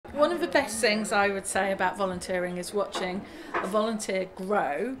best things I would say about volunteering is watching a volunteer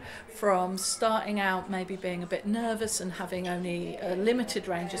grow from starting out maybe being a bit nervous and having only a limited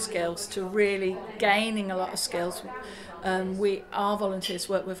range of skills to really gaining a lot of skills. Our volunteers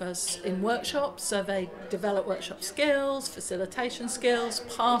work with us in workshops, so they develop workshop skills, facilitation skills,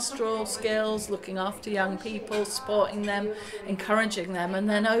 pastoral skills, looking after young people, supporting them, encouraging them, and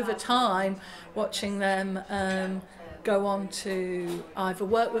then over time watching them go on to either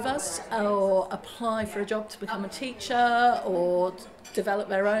work with us or apply for a job to become a teacher or develop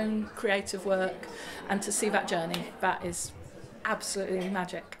their own creative work, and to see that journey, that is absolutely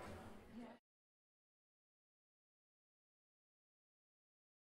magic.